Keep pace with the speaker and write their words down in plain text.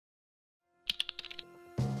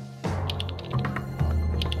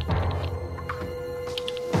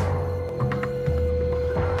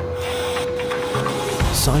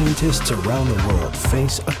Scientists around the world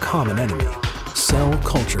face a common enemy: cell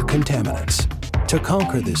culture contaminants. To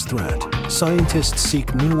conquer this threat, scientists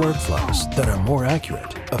seek new workflows that are more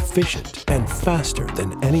accurate, efficient, and faster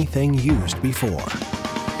than anything used before.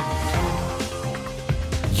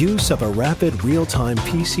 Use of a rapid real-time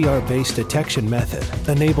PCR-based detection method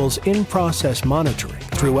enables in-process monitoring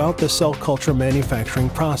throughout the cell culture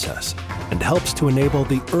manufacturing process and helps to enable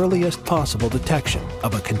the earliest possible detection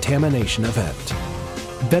of a contamination event.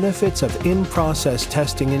 Benefits of in-process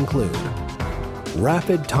testing include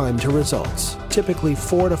rapid time to results, typically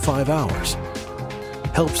 4 to 5 hours,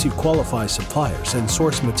 helps you qualify suppliers and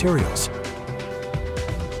source materials,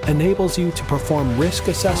 enables you to perform risk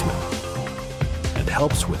assessment, and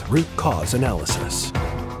helps with root cause analysis.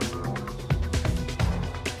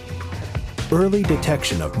 Early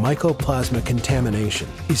detection of Mycoplasma contamination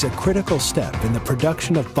is a critical step in the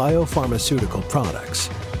production of biopharmaceutical products.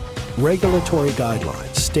 Regulatory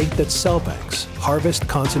guidelines state that cell banks, harvest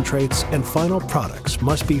concentrates, and final products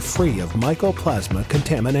must be free of Mycoplasma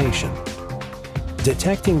contamination.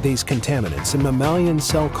 Detecting these contaminants in mammalian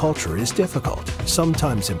cell culture is difficult,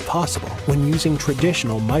 sometimes impossible, when using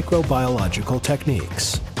traditional microbiological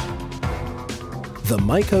techniques. The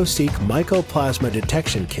MycoSeq Mycoplasma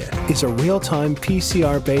Detection Kit is a real-time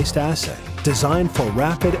PCR-based assay designed for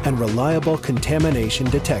rapid and reliable contamination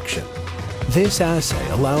detection. This assay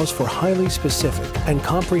allows for highly specific and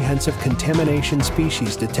comprehensive contamination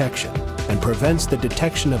species detection and prevents the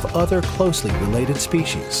detection of other closely related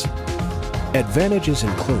species. Advantages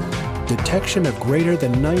include detection of greater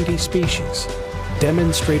than 90 species,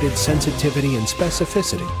 demonstrated sensitivity and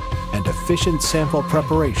specificity, and efficient sample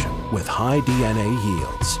preparation with high DNA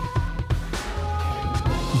yields.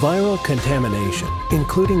 Viral contamination,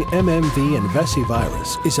 including MMV and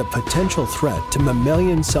Vesivirus, is a potential threat to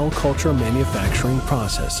mammalian cell culture manufacturing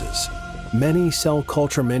processes. Many cell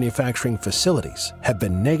culture manufacturing facilities have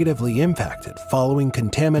been negatively impacted following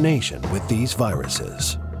contamination with these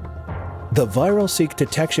viruses. The ViralSeq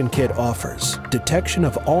Detection Kit offers detection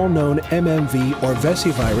of all known MMV or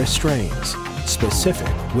Vesivirus strains, specific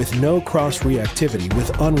with no cross-reactivity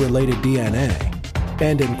with unrelated DNA,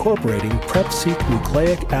 and incorporating PrepSeq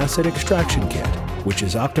Nucleic Acid Extraction Kit, which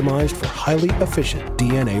is optimized for highly efficient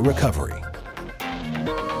DNA recovery.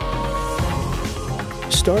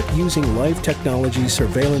 Start using Life Technology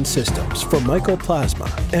surveillance systems for Mycoplasma,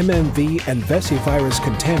 MMV, and Vesivirus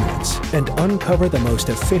contaminants and uncover the most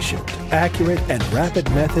efficient, accurate, and rapid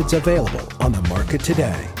methods available on the market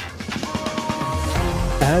today.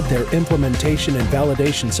 Add their implementation and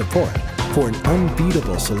validation support for an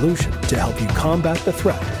unbeatable solution to help you combat the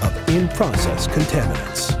threat of in-process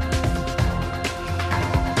contaminants.